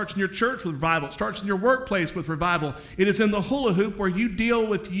revival. It starts in your church with revival. It starts in your workplace with revival. It is in the hula hoop where you deal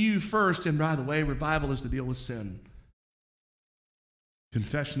with you first. And by the way, revival is to deal with sin.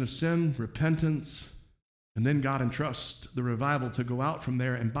 Confession of sin, repentance, and then God entrusts the revival to go out from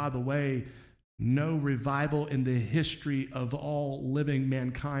there. And by the way, no revival in the history of all living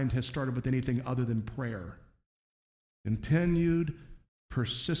mankind has started with anything other than prayer. Continued,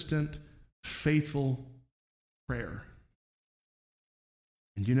 persistent, faithful prayer.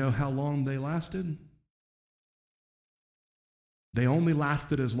 And you know how long they lasted? They only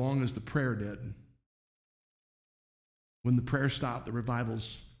lasted as long as the prayer did. When the prayer stopped, the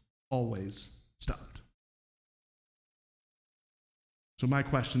revivals always stopped. So my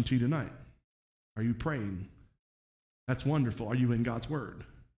question to you tonight, are you praying? That's wonderful. Are you in God's Word?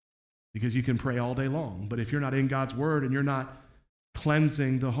 Because you can pray all day long, but if you're not in God's Word and you're not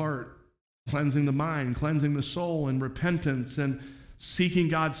cleansing the heart, cleansing the mind, cleansing the soul, and repentance, and seeking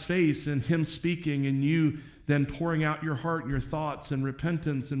God's face, and Him speaking, and you then pouring out your heart and your thoughts, and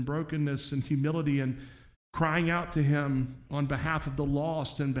repentance, and brokenness, and humility, and crying out to Him on behalf of the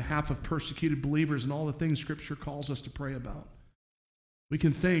lost, and behalf of persecuted believers, and all the things Scripture calls us to pray about. We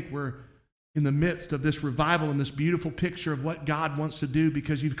can think we're in the midst of this revival and this beautiful picture of what God wants to do,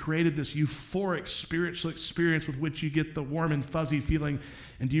 because you've created this euphoric spiritual experience with which you get the warm and fuzzy feeling.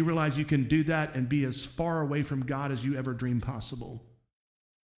 And do you realize you can do that and be as far away from God as you ever dreamed possible?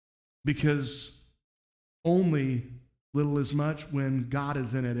 Because only little is much when God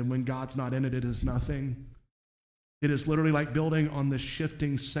is in it, and when God's not in it, it is nothing. It is literally like building on the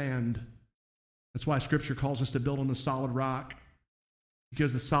shifting sand. That's why Scripture calls us to build on the solid rock.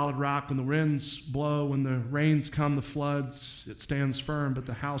 Because the solid rock, when the winds blow, when the rains come, the floods, it stands firm. But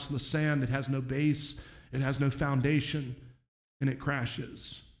the house on the sand, it has no base, it has no foundation, and it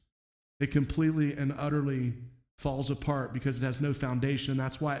crashes. It completely and utterly falls apart because it has no foundation.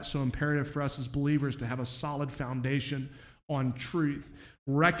 That's why it's so imperative for us as believers to have a solid foundation on truth,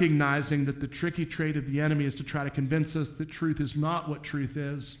 recognizing that the tricky trait of the enemy is to try to convince us that truth is not what truth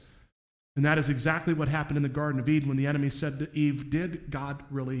is. And that is exactly what happened in the Garden of Eden when the enemy said to Eve, did God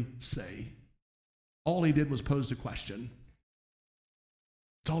really say? All he did was pose a question.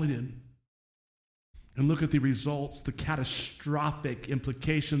 That's all he did. And look at the results, the catastrophic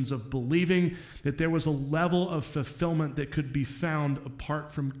implications of believing that there was a level of fulfillment that could be found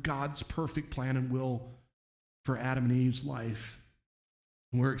apart from God's perfect plan and will for Adam and Eve's life.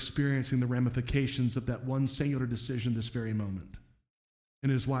 And we're experiencing the ramifications of that one singular decision this very moment.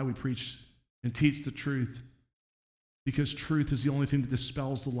 And it is why we preach and teach the truth, because truth is the only thing that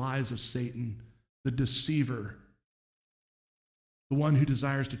dispels the lies of Satan, the deceiver, the one who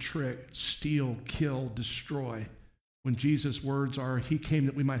desires to trick, steal, kill, destroy, when Jesus' words are, he came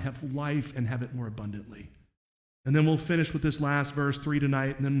that we might have life and have it more abundantly. And then we'll finish with this last verse 3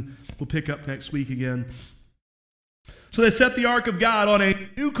 tonight, and then we'll pick up next week again. So they set the ark of God on a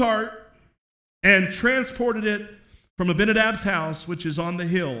new cart and transported it from Abinadab's house, which is on the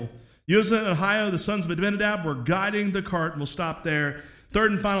hill. Uzzah and Ahio, the sons of Abinadab, were guiding the cart. We'll stop there.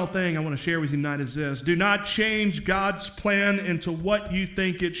 Third and final thing I want to share with you tonight is this. Do not change God's plan into what you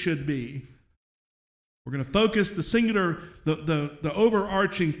think it should be. We're going to focus the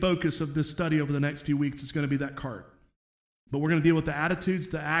overarching focus of this study over the next few weeks is going to be that cart. But we're going to deal with the attitudes,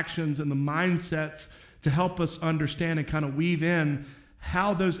 the actions, and the mindsets to help us understand and kind of weave in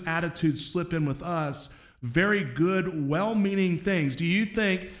how those attitudes slip in with us. Very good, well-meaning things. Do you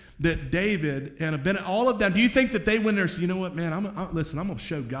think that David and Abinadab, all of them, do you think that they went there and said, you know what, man, I'm going to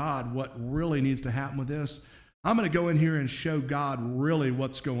show God what really needs to happen with this. I'm going to go in here and show God really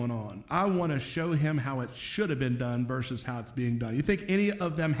what's going on. I want to show him how it should have been done versus how it's being done. You think any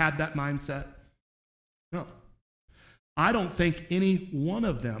of them had that mindset? No. I don't think any one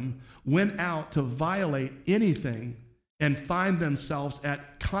of them went out to violate anything and find themselves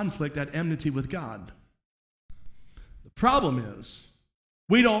at conflict, at enmity with God. The problem is,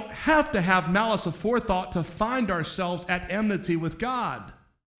 we don't have to have malice aforethought to find ourselves at enmity with God.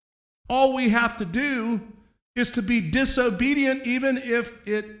 All we have to do is to be disobedient, even if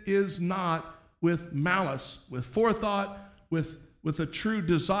it is not with malice, with forethought, with a true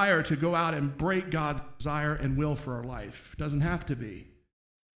desire to go out and break God's desire and will for our life. It doesn't have to be.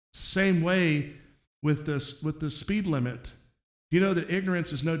 Same way with the speed limit. You know that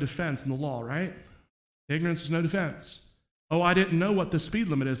ignorance is no defense in the law, right? Ignorance is no defense. Oh, I didn't know what the speed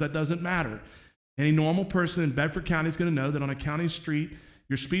limit is. That doesn't matter. Any normal person in Bedford County is going to know that on a county street,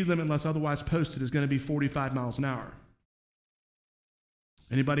 your speed limit, unless otherwise posted, is going to be 45 miles an hour.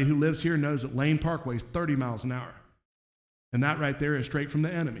 Anybody who lives here knows that Lane Parkway is 30 miles an hour. And that right there is straight from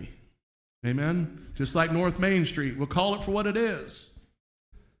the enemy. Amen? Just like North Main Street. We'll call it for what it is.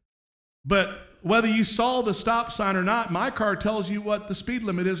 But whether you saw the stop sign or not, my car tells you what the speed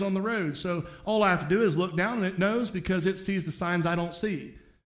limit is on the road. So all I have to do is look down and it knows because it sees the signs I don't see.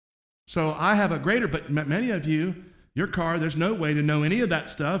 So I have a greater, but many of you, your car, there's no way to know any of that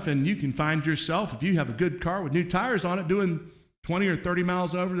stuff, and you can find yourself, if you have a good car with new tires on it, doing 20 or 30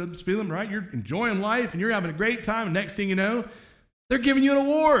 miles over the speed limit, right? You're enjoying life and you're having a great time, and next thing you know, they're giving you an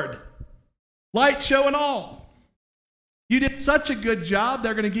award, light show and all. You did such a good job,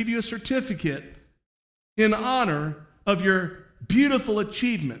 they're going to give you a certificate in honor of your beautiful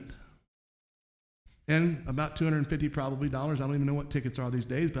achievement. And about $250 probably dollars. I don't even know what tickets are these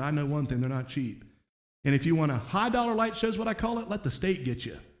days, but I know one thing, they're not cheap. And if you want a high dollar light show is what I call it, let the state get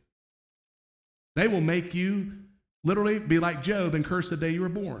you. They will make you literally be like Job and curse the day you were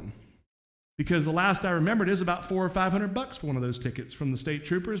born. Because the last I remembered is about $400 or $500 for one of those tickets from the state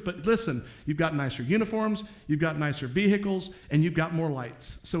troopers. But listen, you've got nicer uniforms, you've got nicer vehicles, and you've got more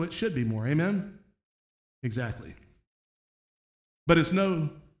lights. So it should be more, amen? Exactly. But it's no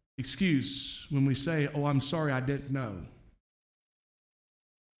excuse when we say, oh, I'm sorry, I didn't know.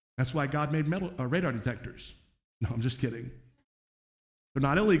 That's why God made radar detectors. No, I'm just kidding. They're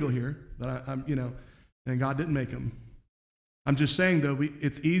not illegal here, but and God didn't make them. I'm just saying, though,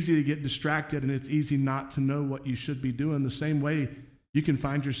 it's easy to get distracted and it's easy not to know what you should be doing. The same way you can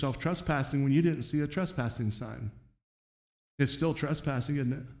find yourself trespassing when you didn't see a trespassing sign. It's still trespassing,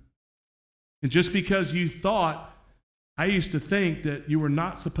 isn't it? And just because you thought, I used to think that you were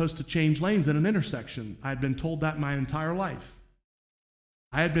not supposed to change lanes at an intersection. I had been told that my entire life.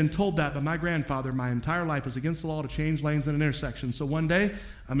 I had been told that by my grandfather my entire life. It was against the law to change lanes at an intersection. So one day,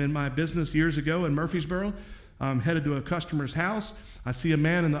 I'm in my business years ago in Murfreesboro. I'm headed to a customer's house. I see a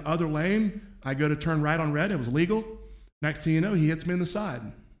man in the other lane. I go to turn right on red. It was legal. Next thing you know, he hits me in the side.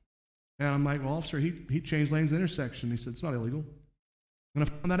 And I'm like, well, officer, he changed lanes at the intersection. He said, it's not illegal. And I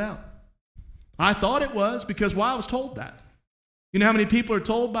found that out. I thought it was because why I was told that. You know how many people are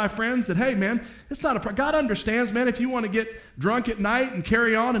told by friends that, hey, man, it's not a problem. God understands, man, if you want to get drunk at night and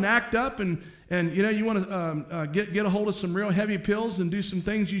carry on and act up and you want to get a hold of some real heavy pills and do some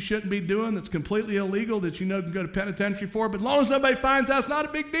things you shouldn't be doing that's completely illegal that you know can go to penitentiary for, but as long as nobody finds out, it's not a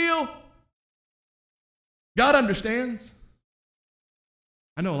big deal. God understands.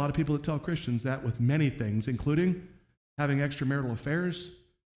 I know a lot of people that tell Christians that with many things, including having extramarital affairs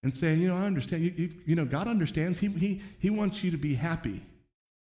and saying, I understand. God understands. He wants you to be happy.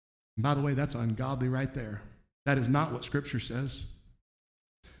 And by the way, that's ungodly right there. That is not what Scripture says.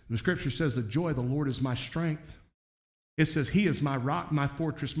 The Scripture says the joy of the Lord is my strength. It says he is my rock, my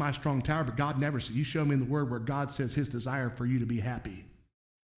fortress, my strong tower, but God never said, you show me in the Word where God says his desire for you to be happy.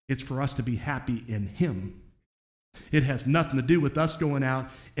 It's for us to be happy in him. It has nothing to do with us going out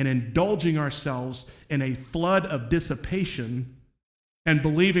and indulging ourselves in a flood of dissipation and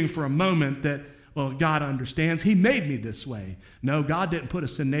believing for a moment that, well, God understands. He made me this way. No, God didn't put a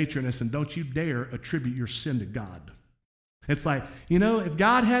sin nature in us, and don't you dare attribute your sin to God. It's like, if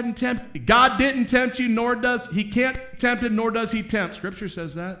God hadn't tempted, God didn't tempt you, he can't be tempted, nor does he tempt. Scripture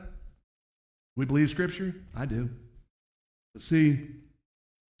says that. We believe Scripture? I do. But see,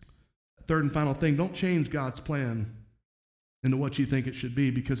 third and final thing, don't change God's plan into what you think it should be,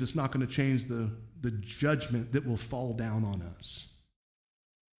 because it's not going to change the judgment that will fall down on us.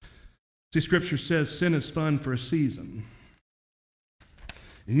 See, Scripture says sin is fun for a season.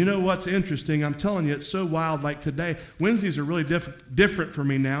 And you know what's interesting? I'm telling you, it's so wild. Like today, Wednesdays are really different for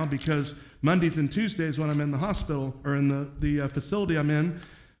me now, because Mondays and Tuesdays when I'm in the hospital or in the facility I'm in,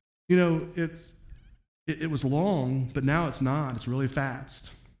 it was long, but now it's not. It's really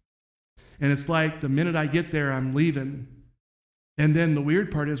fast. And it's like the minute I get there, I'm leaving. And then the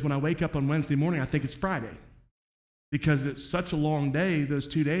weird part is when I wake up on Wednesday morning, I think it's Friday, because it's such a long day, those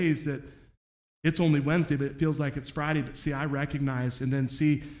 2 days, that it's only Wednesday, but it feels like it's Friday. But see, I recognize, and then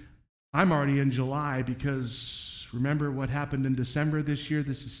see, I'm already in July, because remember what happened in December this year?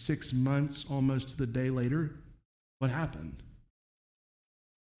 This is 6 months almost to the day later. What happened?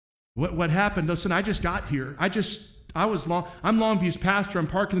 What happened? Listen, I just got here. I'm Longview's pastor. I'm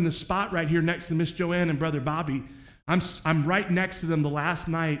parking in this spot right here next to Miss Joanne and Brother Bobby. I'm right next to them the last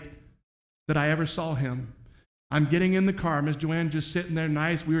night that I ever saw him. I'm getting in the car. Miss Joanne just sitting there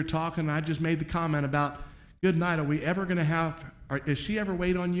nice. We were talking, and I just made the comment about, good night, are we ever going to have, is she ever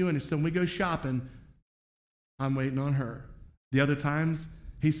wait on you? And he said, when we go shopping, I'm waiting on her. The other times,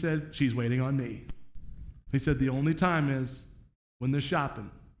 he said, she's waiting on me. He said, the only time is when they're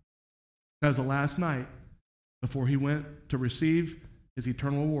shopping. That was the last night before he went to receive his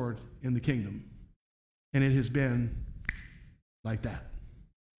eternal reward in the kingdom. And it has been like that.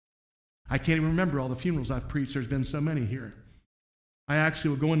 I can't even remember all the funerals I've preached. There's been so many here. I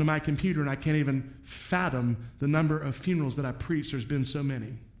actually will go into my computer and I can't even fathom the number of funerals that I preached. There's been so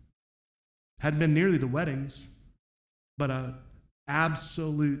many. Hadn't been nearly the weddings, but an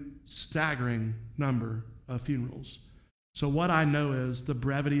absolute staggering number of funerals. So what I know is the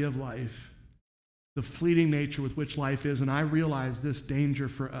brevity of life, the fleeting nature with which life is, and I realize this danger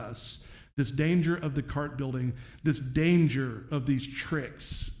for us, this danger of the cart building, this danger of these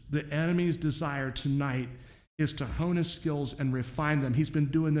tricks. The enemy's desire tonight is to hone his skills and refine them. He's been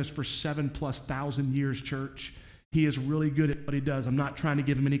doing this for 7,000+ years, church. He is really good at what he does. I'm not trying to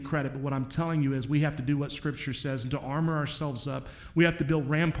give him any credit, but what I'm telling you is we have to do what Scripture says, and to armor ourselves up, we have to build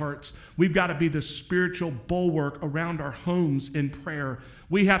ramparts. We've got to be the spiritual bulwark around our homes in prayer.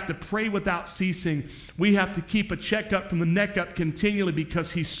 We have to pray without ceasing. We have to keep a checkup from the neck up continually,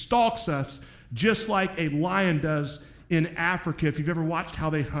 because he stalks us just like a lion does in Africa. If you've ever watched how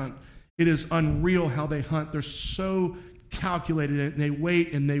they hunt, it is unreal how they hunt. They're so calculated, and they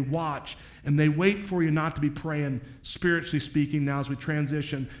wait and they watch, and they wait for you not to be praying, spiritually speaking, now as we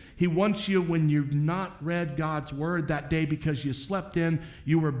transition. He wants you, when you've not read God's word that day because you slept in,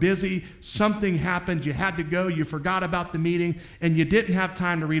 you were busy, something happened, you had to go, you forgot about the meeting, and you didn't have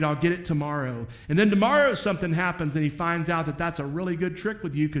time to read, I'll get it tomorrow. And then tomorrow something happens, and he finds out that that's a really good trick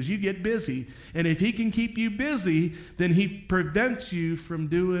with you because you get busy. And if he can keep you busy, then he prevents you from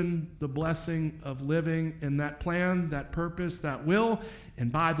doing the blessing of living in that plan, that purpose, that will.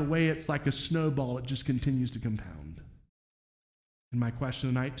 And by the way, it's like a snowball. It just continues to compound. And my question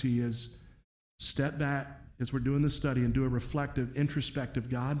tonight to you is, step back as we're doing this study and do a reflective, introspective,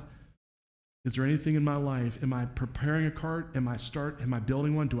 God, is there anything in my life? Am I preparing a cart? Am I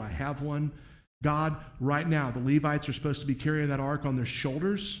building one? Do I have one? God, right now, the Levites are supposed to be carrying that ark on their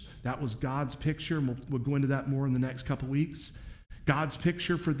shoulders. That was God's picture, and we'll go into that more in the next couple weeks. God's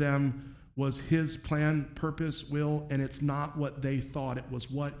picture for them was his plan, purpose, will, and it's not what they thought. It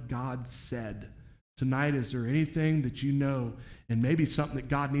was what God said. Tonight, is there anything that you know, and maybe something that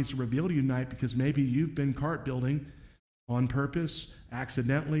God needs to reveal to you tonight, because maybe you've been cart building on purpose,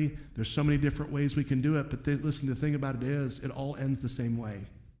 accidentally. There's so many different ways we can do it, but listen, the thing about it is, it all ends the same way.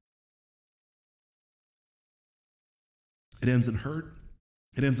 It ends in hurt.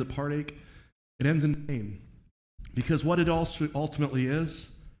 It ends in heartache. It ends in pain. Because what it also ultimately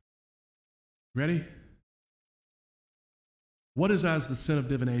is, ready? What is as the sin of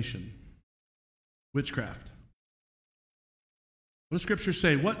divination? Witchcraft. What does Scripture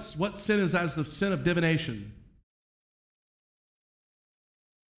say? What sin is as the sin of divination?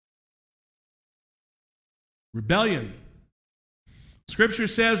 Rebellion. Scripture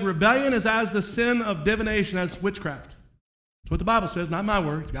says rebellion is as the sin of divination, as witchcraft. That's what the Bible says, not my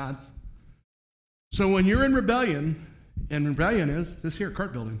words, God's. So when you're in rebellion, and rebellion is this here,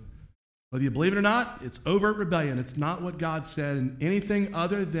 cart building, whether you believe it or not, it's overt rebellion. It's not what God said, and anything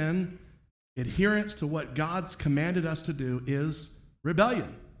other than adherence to what God's commanded us to do is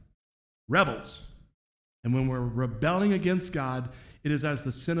rebellion. Rebels. And when we're rebelling against God, it is as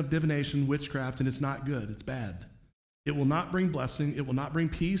the sin of divination, witchcraft, and it's not good. It's bad. It will not bring blessing. It will not bring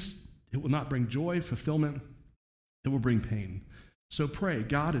peace. It will not bring joy, fulfillment. It will bring pain. So pray,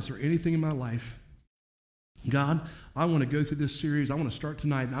 God, is there anything in my life? God, I want to go through this series. I want to start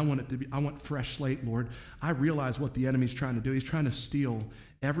tonight, and I want fresh slate, Lord. I realize what the enemy's trying to do. He's trying to steal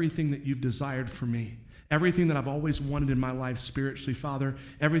everything that you've desired for me. Everything that I've always wanted in my life spiritually, Father,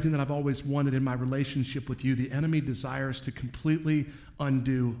 everything that I've always wanted in my relationship with you, the enemy desires to completely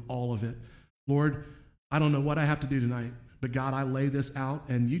undo all of it. Lord, I don't know what I have to do tonight, but God, I lay this out,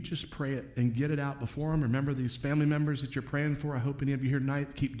 and you just pray it and get it out before them. Remember these family members that you're praying for. I hope any of you here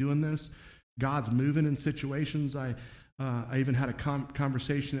tonight keep doing this. God's moving in situations. I even had a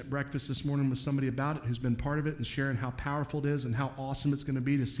conversation at breakfast this morning with somebody about it who's been part of it and sharing how powerful it is and how awesome it's going to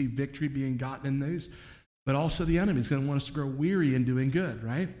be to see victory being gotten in these. But also the enemy's going to want us to grow weary in doing good,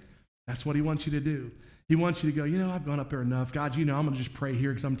 right? That's what he wants you to do. He wants you to go, I've gone up there enough. God, I'm going to just pray here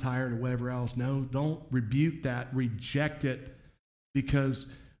because I'm tired or whatever else. No, don't rebuke that. Reject it, because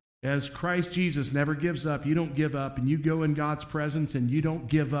as Christ Jesus never gives up, you don't give up, and you go in God's presence and you don't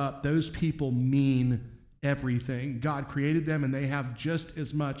give up. Those people mean everything. God created them, and they have just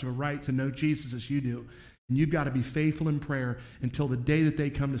as much of a right to know Jesus as you do. And you've got to be faithful in prayer until the day that they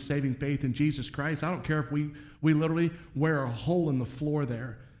come to saving faith in Jesus Christ. I don't care if we literally wear a hole in the floor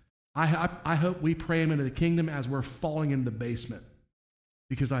there. I hope we pray them into the kingdom as we're falling into the basement,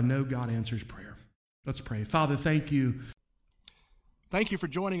 because I know God answers prayer. Let's pray. Father, thank you. Thank you for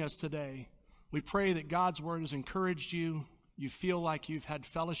joining us today. We pray that God's word has encouraged you. You feel like you've had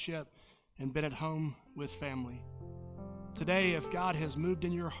fellowship and been at home with family. Today, if God has moved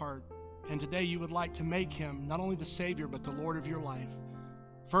in your heart, and today you would like to make him not only the Savior, but the Lord of your life,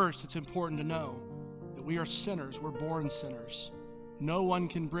 first, it's important to know that we are sinners. We're born sinners. No one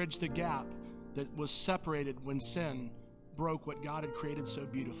can bridge the gap that was separated when sin broke what God had created so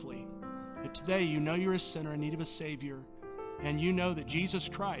beautifully. If today you know you're a sinner in need of a Savior, and you know that Jesus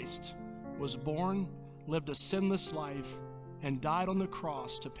Christ was born, lived a sinless life, and died on the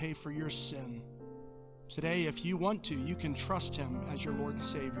cross to pay for your sin, today, if you want to, you can trust him as your Lord and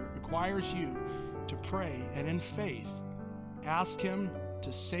Savior. It requires you to pray and in faith ask him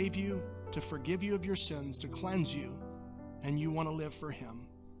to save you, to forgive you of your sins, to cleanse you, and you want to live for him.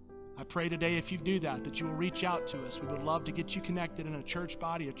 I pray today, if you do that, that you will reach out to us. We would love to get you connected in a church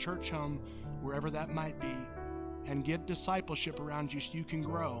body, a church home, wherever that might be, and get discipleship around you so you can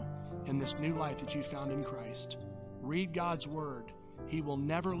grow in this new life that you found in Christ. Read God's word. He will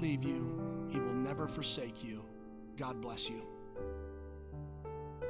never leave you. He will never forsake you. God bless you.